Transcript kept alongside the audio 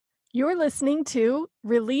You're listening to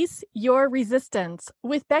Release Your Resistance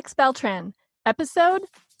with Bex Beltran, episode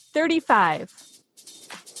 35.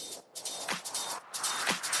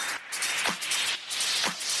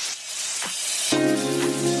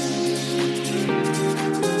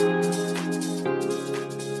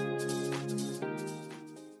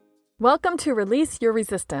 Welcome to Release Your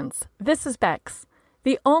Resistance. This is Bex.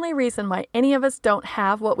 The only reason why any of us don't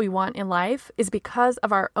have what we want in life is because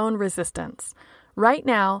of our own resistance. Right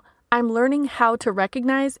now, I'm learning how to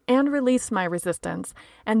recognize and release my resistance,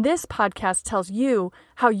 and this podcast tells you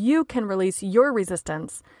how you can release your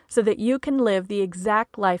resistance so that you can live the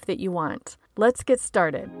exact life that you want. Let's get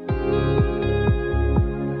started.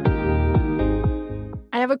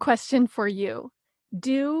 I have a question for you.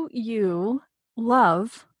 Do you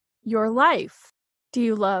love your life? Do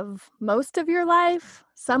you love most of your life,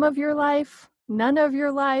 some of your life, none of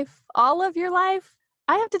your life, all of your life?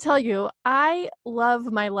 I have to tell you, I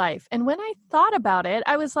love my life. And when I thought about it,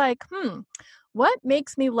 I was like, what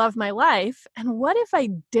makes me love my life? And what if I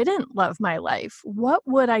didn't love my life? What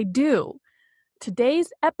would I do?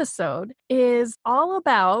 Today's episode is all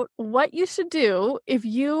about what you should do if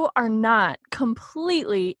you are not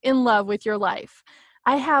completely in love with your life.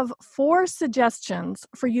 I have 4 suggestions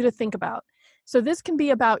for you to think about. So this can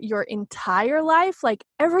be about your entire life, like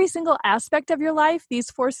every single aspect of your life. These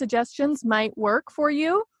 4 suggestions might work for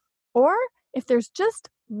you. Or if there's just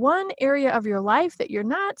one area of your life that you're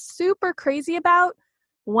not super crazy about,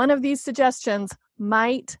 one of these suggestions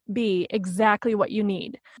might be exactly what you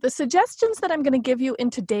need. The suggestions that I'm going to give you in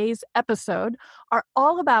today's episode are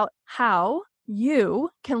all about how you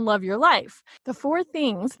can love your life. The 4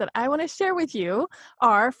 things that I want to share with you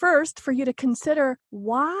are, first, for you to consider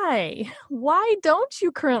why. Why don't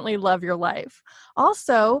you currently love your life?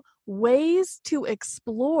 Also, ways to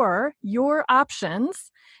explore your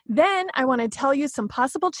options. Then I want to tell you some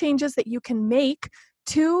possible changes that you can make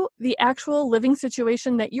to the actual living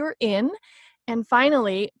situation that you're in. And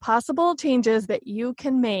finally, possible changes that you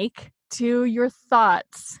can make to your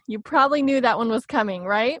thoughts. You probably knew that one was coming,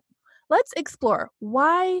 right? Let's explore.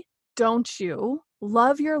 Why don't you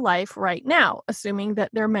love your life right now, assuming that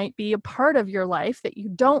there might be a part of your life that you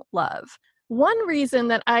don't love? One reason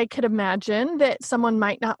that I could imagine that someone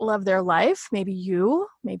might not love their life, maybe you,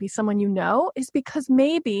 maybe someone you know, is because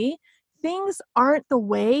maybe things aren't the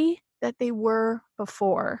way that they were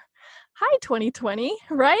before. Hi, 2020,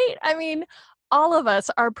 right? I mean, all of us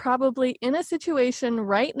are probably in a situation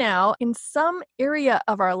right now in some area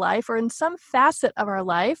of our life or in some facet of our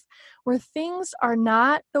life where things are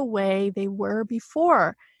not the way they were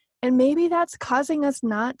before. And maybe that's causing us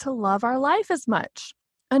not to love our life as much.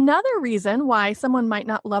 Another reason why someone might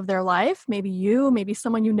not love their life, maybe you, maybe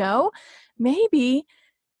someone you know, maybe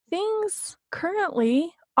things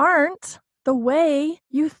currently aren't the way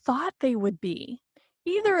you thought they would be.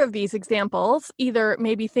 Either of these examples, either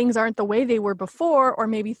maybe things aren't the way they were before, or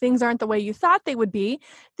maybe things aren't the way you thought they would be,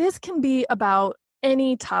 this can be about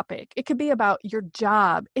any topic. It could be about your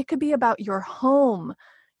job. It could be about your home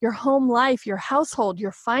life, your household,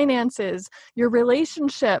 your finances, your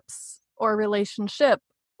relationships or relationship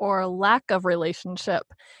or lack of relationship.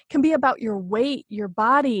 It can be about your weight, your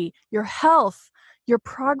body, your health, your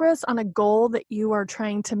progress on a goal that you are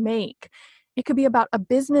trying to make. It could be about a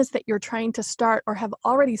business that you're trying to start or have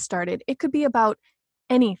already started. It could be about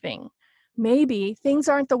anything. Maybe things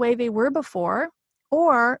aren't the way they were before,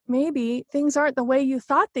 or maybe things aren't the way you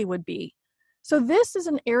thought they would be. So this is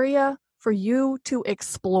an area for you to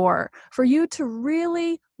explore, for you to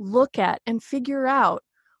really look at and figure out,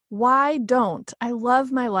 why don't I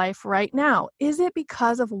love my life right now? Is it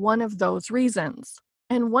because of one of those reasons?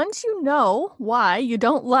 And once you know why you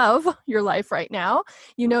don't love your life right now,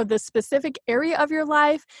 you know the specific area of your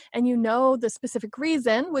life, and you know the specific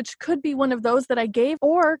reason, which could be one of those that I gave,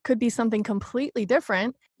 or could be something completely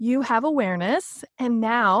different, you have awareness, and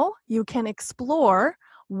now you can explore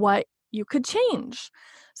what you could change.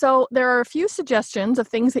 So there are a few suggestions of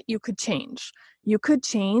things that you could change. You could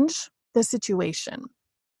change the situation.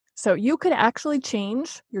 So you could actually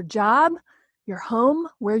change your job, your home,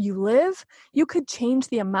 where you live. You could change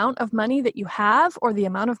the amount of money that you have or the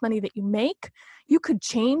amount of money that you make. You could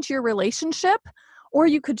change your relationship, or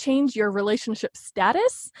you could change your relationship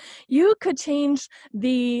status. You could change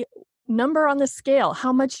the number on the scale,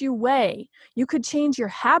 how much you weigh. You could change your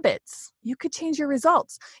habits. You could change your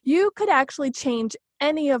results. You could actually change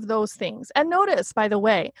any of those things. And notice, by the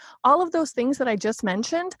way, all of those things that I just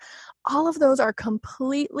mentioned, all of those are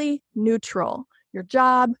completely neutral. Your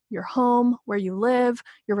job, your home, where you live,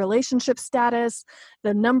 your relationship status,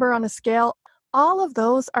 the number on a scale, all of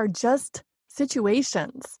those are just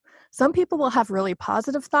situations. Some people will have really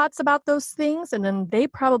positive thoughts about those things, and then they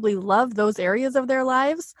probably love those areas of their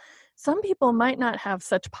lives. Some people might not have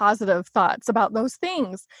such positive thoughts about those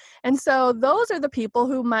things. And so those are the people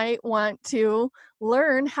who might want to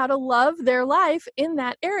learn how to love their life in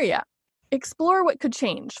that area. Explore what could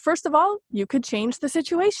change. First of all, you could change the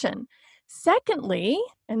situation. Secondly,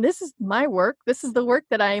 and this is my work, this is the work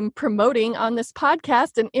that I'm promoting on this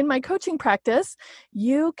podcast and in my coaching practice,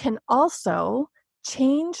 you can also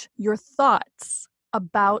change your thoughts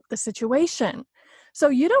about the situation. So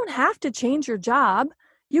you don't have to change your job.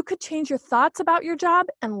 You could change your thoughts about your job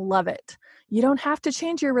and love it. You don't have to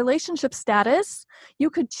change your relationship status. You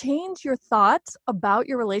could change your thoughts about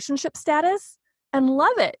your relationship status and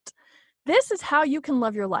love it. This is how you can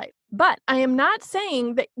love your life. But I am not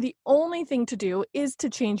saying that the only thing to do is to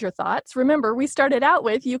change your thoughts. Remember, we started out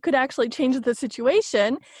with you could actually change the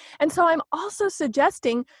situation. And so I'm also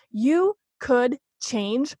suggesting you could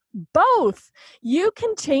change both. You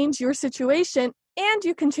can change your situation and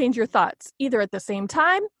you can change your thoughts either at the same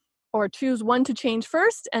time, or choose one to change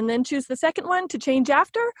first and then choose the second one to change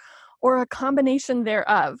after, or a combination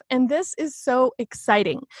thereof. And this is so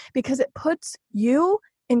exciting because it puts you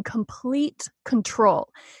in complete control.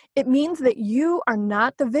 It means that you are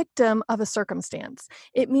not the victim of a circumstance.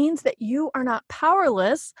 It means that you are not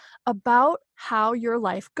powerless about how your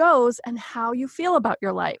life goes and how you feel about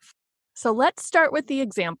your life. So let's start with the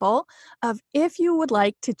example of if you would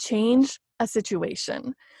like to change a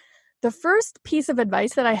situation. The first piece of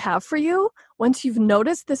advice that I have for you, once you've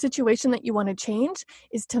noticed the situation that you want to change,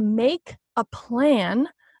 is to make a plan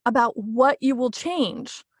about what you will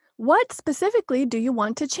change. What specifically do you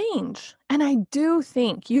want to change? And I do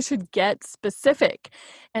think you should get specific.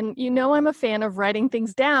 And you know I'm a fan of writing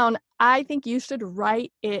things down. I think you should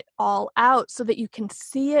write it all out so that you can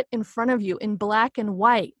see it in front of you in black and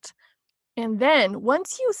white. And then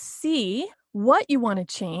once you see what you want to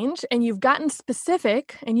change and you've gotten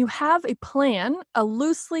specific and you have a plan, a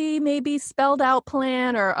loosely maybe spelled out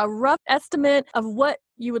plan or a rough estimate of what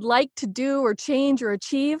you would like to do or change or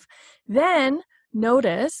achieve, then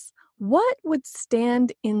notice what would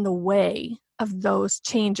stand in the way of those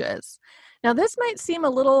changes. Now, this might seem a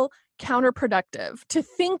little counterproductive to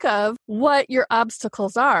think of what your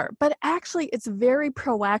obstacles are, but actually it's very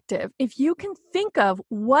proactive. If you can think of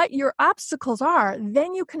what your obstacles are,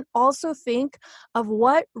 then you can also think of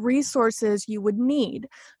what resources you would need.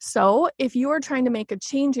 So if you are trying to make a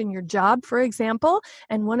change in your job, for example,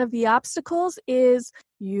 and one of the obstacles is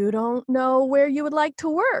you don't know where you would like to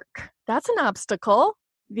work, that's an obstacle.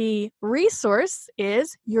 The resource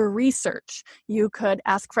is your research. You could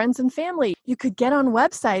ask friends and family. You could get on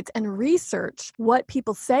websites and research what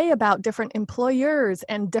people say about different employers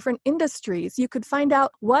and different industries. You could find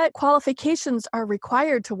out what qualifications are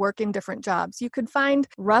required to work in different jobs. You could find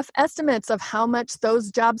rough estimates of how much those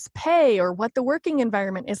jobs pay or what the working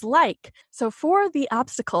environment is like. So for the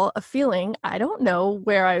obstacle of feeling, I don't know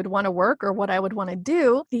where I would want to work or what I would want to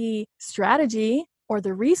do, the strategy or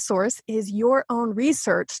the resource is your own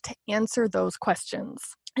research to answer those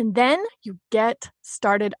questions. And then you get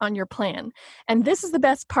started on your plan. And this is the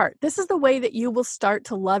best part. This is the way that you will start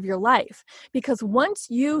to love your life. Because once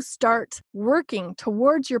you start working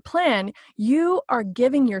towards your plan, you are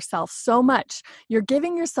giving yourself so much. You're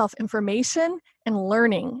giving yourself information and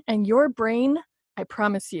learning. And your brain, I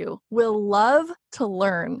promise you, will love to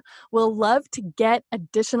learn, will love to get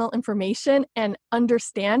additional information and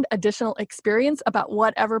understand additional experience about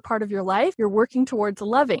whatever part of your life you're working towards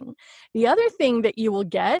loving. The other thing that you will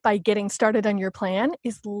get by getting started on your plan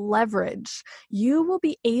is leverage. You will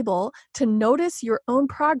be able to notice your own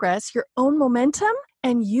progress, your own momentum,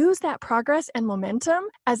 and use that progress and momentum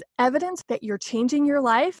as evidence that you're changing your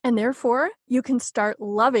life, and therefore you can start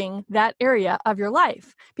loving that area of your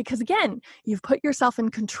life. Because again, you've put yourself in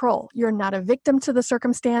control. You're not a victim to the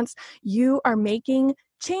circumstance. You are making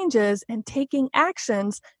changes and taking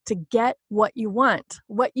actions to get what you want,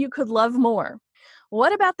 what you could love more.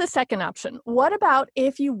 What about the second option? What about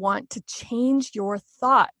if you want to change your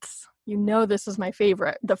thoughts? You know this is my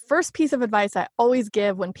favorite. The first piece of advice I always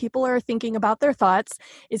give when people are thinking about their thoughts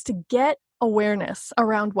is to get awareness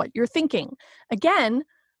around what you're thinking. Again,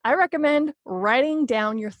 I recommend writing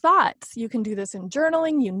down your thoughts. You can do this in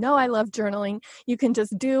journaling. You know I love journaling. You can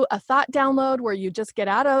just do a thought download where you just get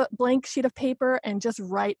out a blank sheet of paper and just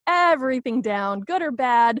write everything down, good or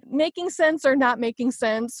bad, making sense or not making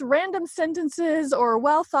sense, random sentences or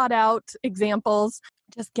well thought out examples.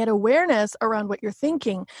 Just get awareness around what you're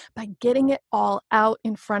thinking by getting it all out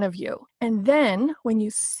in front of you. And then when you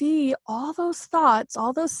see all those thoughts,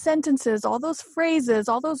 all those sentences, all those phrases,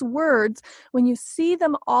 all those words, when you see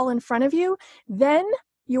them all in front of you, then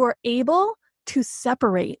you are able to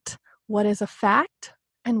separate what is a fact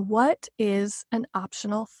and what is an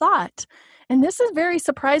optional thought. And this is very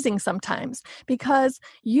surprising sometimes because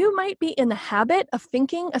you might be in the habit of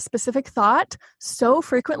thinking a specific thought so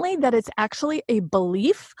frequently that it's actually a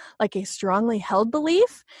belief, like a strongly held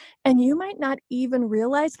belief, and you might not even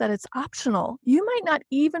realize that it's optional. You might not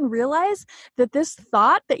even realize that this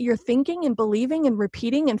thought that you're thinking and believing and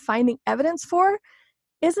repeating and finding evidence for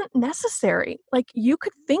isn't necessary. Like you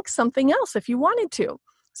could think something else if you wanted to.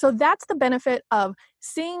 So that's the benefit of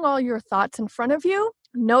seeing all your thoughts in front of you,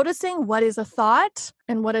 noticing what is a thought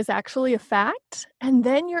and what is actually a fact, and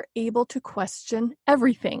then you're able to question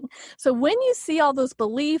everything. So when you see all those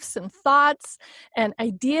beliefs and thoughts and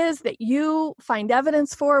ideas that you find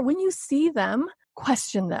evidence for, when you see them,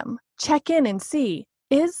 question them, check in and see,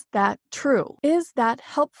 is that true? Is that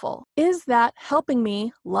helpful? Is that helping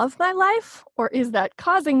me love my life, or is that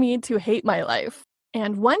causing me to hate my life?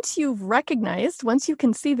 And once you've recognized, once you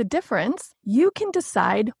can see the difference, you can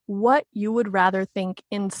decide what you would rather think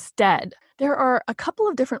instead. There are a couple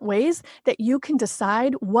of different ways that you can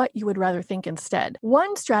decide what you would rather think instead.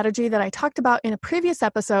 One strategy that I talked about in a previous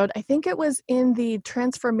episode, I think it was in the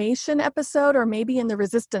transformation episode or maybe in the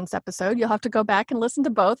resistance episode, you'll have to go back and listen to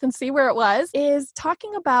both and see where it was, is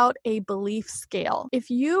talking about a belief scale. If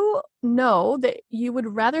you know that you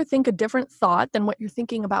would rather think a different thought than what you're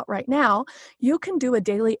thinking about right now, you can do a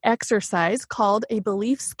daily exercise called a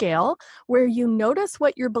belief scale where you notice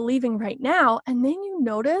what you're believing right now and then you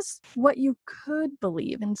notice what you could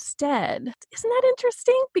believe instead. Isn't that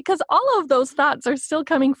interesting? Because all of those thoughts are still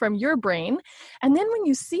coming from your brain. And then when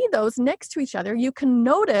you see those next to each other, you can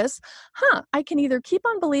notice, I can either keep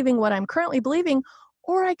on believing what I'm currently believing,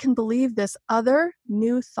 or I can believe this other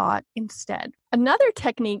new thought instead. Another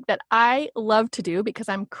technique that I love to do because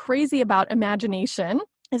I'm crazy about imagination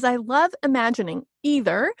is I love imagining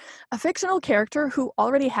either a fictional character who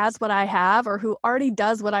already has what I have or who already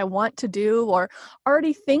does what I want to do or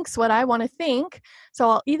already thinks what I want to think. So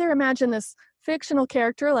I'll either imagine this fictional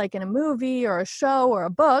character like in a movie or a show or a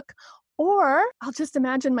book, or I'll just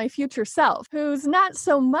imagine my future self, who's not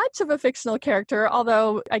so much of a fictional character,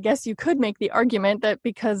 although I guess you could make the argument that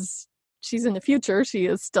because she's in the future, she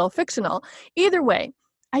is still fictional. Either way,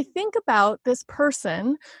 I think about this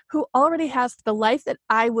person who already has the life that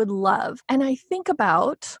I would love. And I think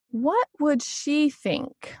about what would she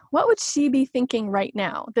think? What would she be thinking right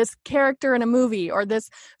now? This character in a movie or this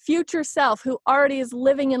future self who already is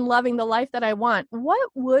living and loving the life that I want. What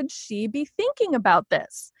would she be thinking about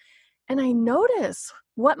this? And I notice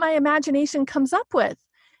what my imagination comes up with.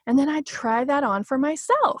 And then I try that on for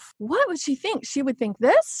myself. What would she think? She would think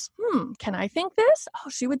this? Can I think this? Oh,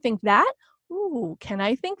 she would think that? Ooh, can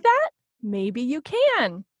I think that? Maybe you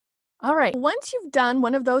can. All right. Once you've done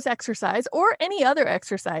one of those exercises or any other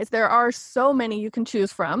exercise, there are so many you can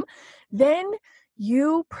choose from, then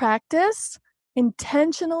you practice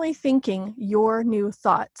intentionally thinking your new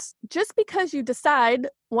thoughts. Just because you decide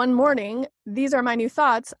one morning, these are my new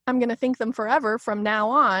thoughts, I'm going to think them forever from now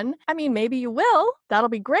on. I mean, maybe you will. That'll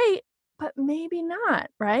be great, but maybe not,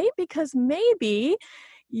 right? Because maybe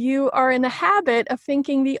you are in the habit of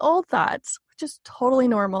thinking the old thoughts, which is totally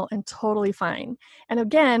normal and totally fine. And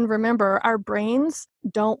again, remember, our brains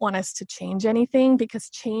don't want us to change anything because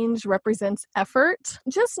change represents effort.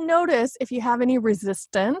 Just notice if you have any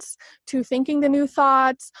resistance to thinking the new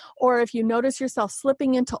thoughts, or if you notice yourself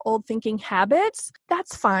slipping into old thinking habits,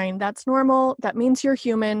 that's fine. That's normal. That means you're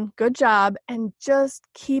human. Good job. And just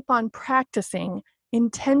keep on practicing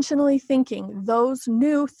intentionally thinking those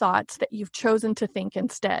new thoughts that you've chosen to think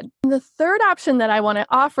instead. And the third option that I want to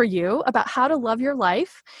offer you about how to love your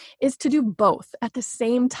life is to do both at the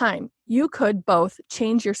same time. You could both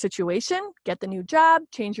change your situation, get the new job,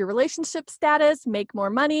 change your relationship status, make more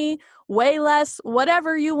money, weigh less,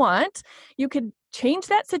 whatever you want. You could change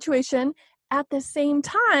that situation at the same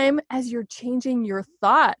time as you're changing your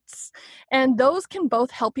thoughts. And those can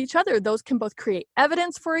both help each other. Those can both create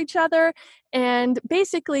evidence for each other. And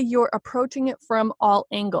basically, you're approaching it from all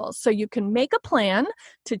angles. So you can make a plan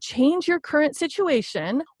to change your current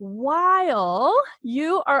situation while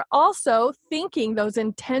you are also thinking those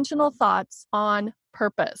intentional thoughts on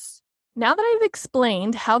purpose. Now that I've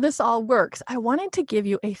explained how this all works, I wanted to give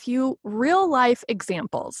you a few real-life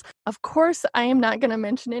examples. Of course, I am not going to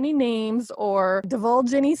mention any names or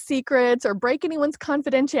divulge any secrets or break anyone's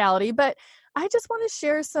confidentiality, but I just want to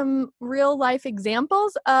share some real-life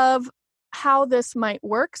examples of how this might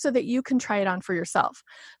work so that you can try it on for yourself.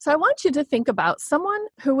 So I want you to think about someone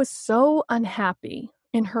who was so unhappy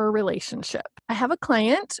in her relationship. I have a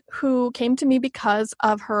client who came to me because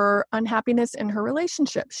of her unhappiness in her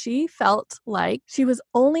relationship. She felt like she was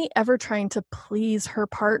only ever trying to please her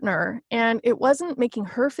partner, and it wasn't making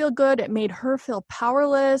her feel good. It made her feel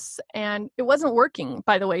powerless, and it wasn't working,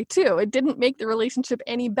 by the way, too. It didn't make the relationship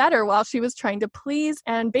any better while she was trying to please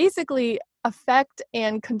and basically affect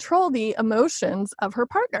and control the emotions of her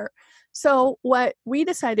partner. So what we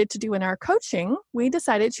decided to do in our coaching, we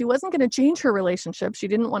decided she wasn't going to change her relationship. She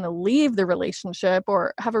didn't want to leave the relationship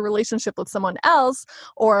or have a relationship with someone else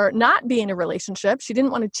or not be in a relationship. She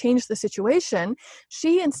didn't want to change the situation.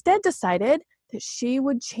 She instead decided that she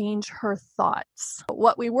would change her thoughts.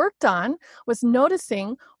 What we worked on was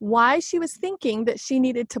noticing why she was thinking that she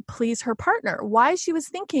needed to please her partner, why she was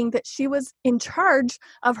thinking that she was in charge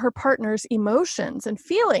of her partner's emotions and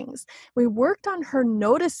feelings. We worked on her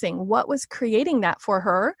noticing what was creating that for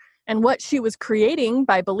her and what she was creating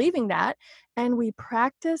by believing that. And we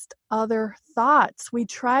practiced other thoughts. We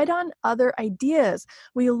tried on other ideas.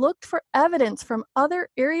 We looked for evidence from other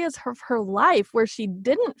areas of her life where she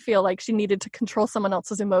didn't feel like she needed to control someone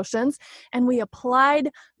else's emotions. And we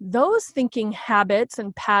applied those thinking habits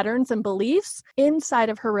and patterns and beliefs inside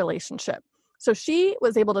of her relationship. So she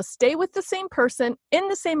was able to stay with the same person in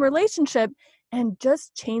the same relationship and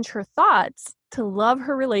just change her thoughts to love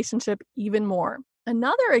her relationship even more.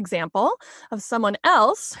 Another example of someone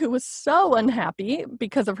else who was so unhappy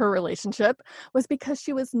because of her relationship was because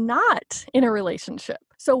she was not in a relationship.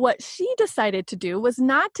 So what she decided to do was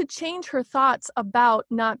not to change her thoughts about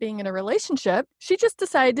not being in a relationship. She just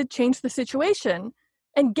decided to change the situation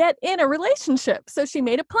and get in a relationship. So she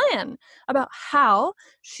made a plan about how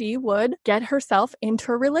she would get herself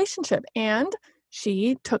into a relationship. And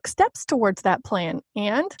she took steps towards that plan.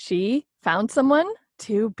 And she found someone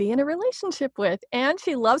to be in a relationship with, and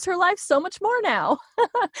she loves her life so much more now.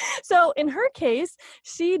 So in her case,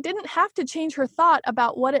 she didn't have to change her thought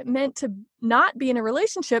about what it meant to not be in a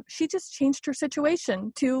relationship. She just changed her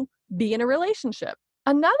situation to be in a relationship.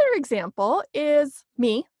 Another example is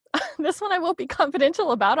me. This one I won't be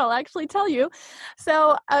confidential about. I'll actually tell you.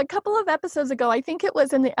 So a couple of episodes ago, I think it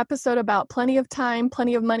was in the episode about plenty of time,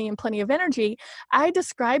 plenty of money, and plenty of energy, I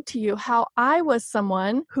described to you how I was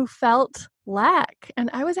someone who felt lack. And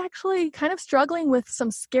I was actually kind of struggling with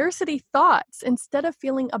some scarcity thoughts instead of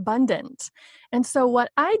feeling abundant. And so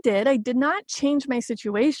what I did not change my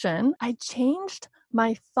situation. I changed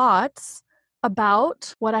my thoughts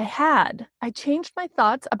about what I had. I changed my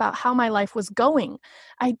thoughts about how my life was going.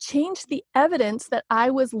 I changed the evidence that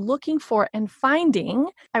I was looking for and finding.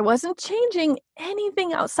 I wasn't changing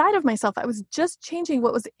anything outside of myself. I was just changing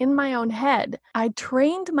what was in my own head. I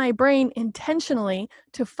trained my brain intentionally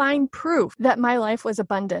to find proof that my life was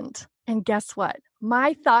abundant. And guess what?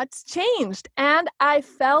 My thoughts changed and I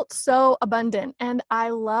felt so abundant and I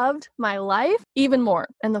loved my life even more.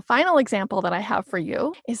 And the final example that I have for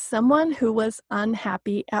you is someone who was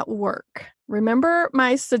unhappy at work. Remember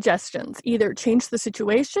my suggestions, either change the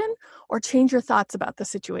situation or change your thoughts about the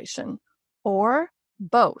situation, or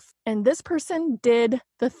both. And this person did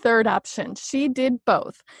the third option. She did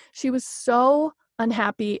both. She was so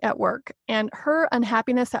unhappy at work, and her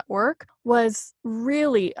unhappiness at work was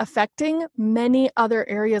really affecting many other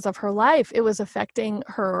areas of her life. It was affecting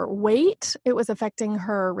her weight. It was affecting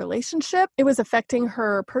her relationship. It was affecting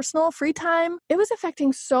her personal free time. It was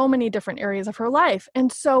affecting so many different areas of her life.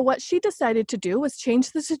 And so what she decided to do was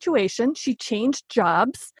change the situation. She changed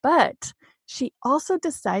jobs, but she also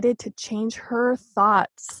decided to change her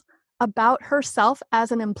thoughts about herself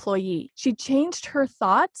as an employee. She changed her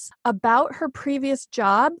thoughts about her previous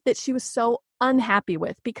job that she was so unhappy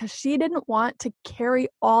with because she didn't want to carry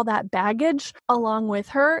all that baggage along with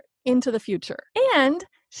her into the future. And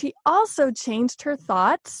she also changed her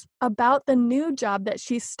thoughts about the new job that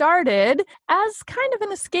she started as kind of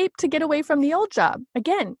an escape to get away from the old job.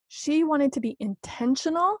 Again, she wanted to be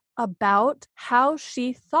intentional about how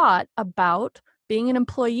she thought about being an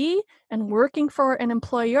employee and working for an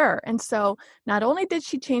employer. And so not only did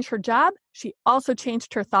she change her job, she also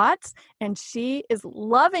changed her thoughts, and she is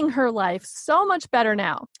loving her life so much better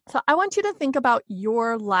now. So I want you to think about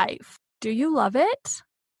your life. Do you love it?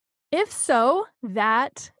 If so,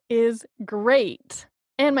 that is great.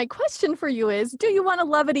 And my question for you is, do you want to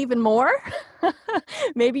love it even more?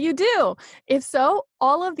 Maybe you do. If so,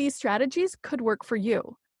 all of these strategies could work for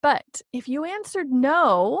you. But if you answered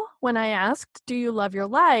no when I asked, do you love your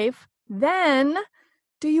life? Then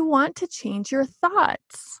do you want to change your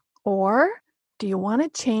thoughts? Or do you want to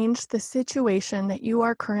change the situation that you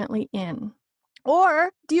are currently in?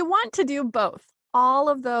 Or do you want to do both? All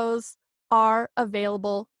of those are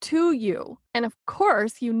available to you. And of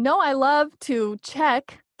course, you know I love to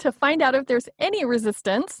check to find out if there's any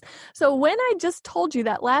resistance. So when I just told you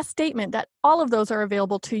that last statement that all of those are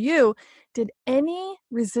available to you, did any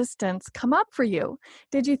resistance come up for you?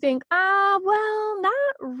 Did you think, well,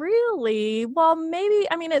 not really. Well, maybe,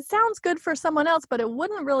 it sounds good for someone else, but it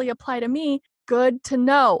wouldn't really apply to me. Good to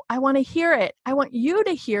know. I want to hear it. I want you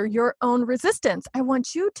to hear your own resistance. I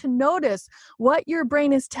want you to notice what your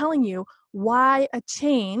brain is telling you, why a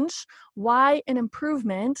change, why an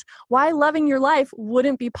improvement, why loving your life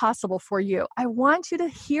wouldn't be possible for you. I want you to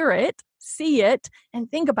hear it, see it, and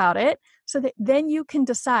think about it so that then you can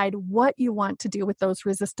decide what you want to do with those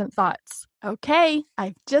resistant thoughts. Okay,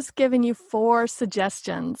 I've just given you 4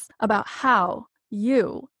 suggestions about how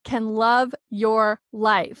you can love your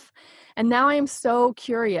life. And now I am so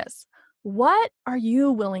curious. What are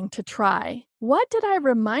you willing to try? What did I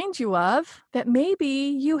remind you of that maybe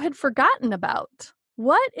you had forgotten about?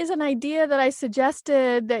 What is an idea that I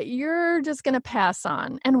suggested that you're just going to pass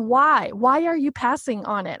on? And why? Why are you passing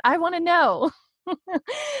on it? I want to know.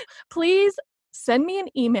 Please send me an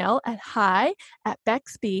email at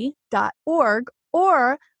hi@bexby.org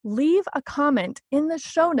or leave a comment in the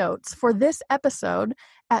show notes for this episode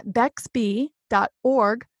at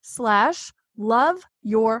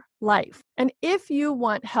bexby.org/loveyourlife. And if you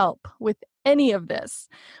want help with any of this,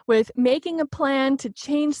 with making a plan to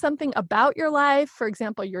change something about your life, for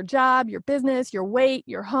example, your job, your business, your weight,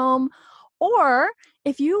 your home, or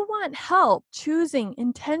if you want help choosing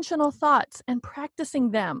intentional thoughts and practicing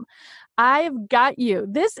them, I've got you.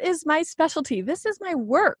 This is my specialty. This is my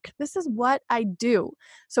work. This is what I do.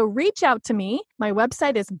 So reach out to me. My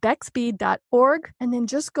website is bexby.org, and then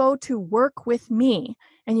just go to work with me.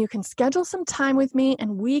 And you can schedule some time with me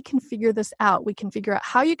and we can figure this out. We can figure out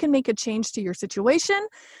how you can make a change to your situation,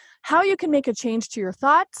 how you can make a change to your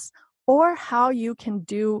thoughts, or how you can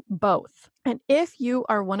do both. And if you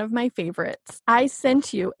are one of my favorites, I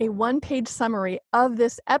sent you a 1-page summary of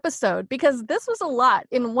this episode because this was a lot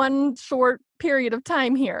in one short period of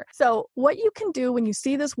time here. So what you can do when you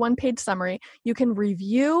see this 1-page summary, you can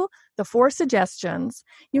review the 4 suggestions,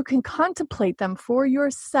 you can contemplate them for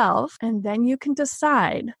yourself, and then you can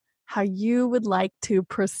decide how you would like to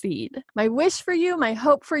proceed. My wish for you, my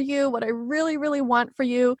hope for you, what I really, really want for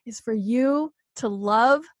you is for you to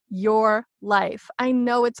love your life. I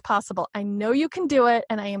know it's possible. I know you can do it,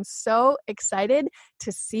 and I am so excited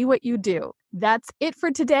to see what you do. That's it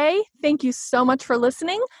for today. Thank you so much for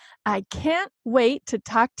listening. I can't wait to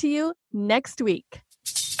talk to you next week.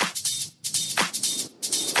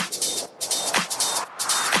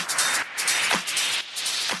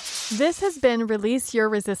 This has been Release Your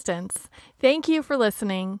Resistance. Thank you for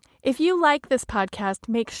listening. If you like this podcast,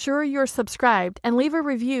 make sure you're subscribed and leave a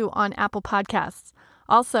review on Apple Podcasts.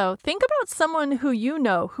 Also, think about someone who you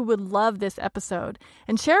know who would love this episode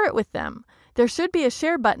and share it with them. There should be a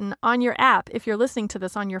share button on your app if you're listening to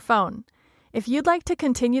this on your phone. If you'd like to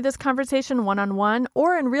continue this conversation one-on-one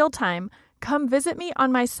or in real time, come visit me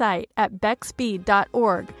on my site at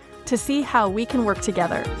bexby.org to see how we can work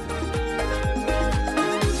together.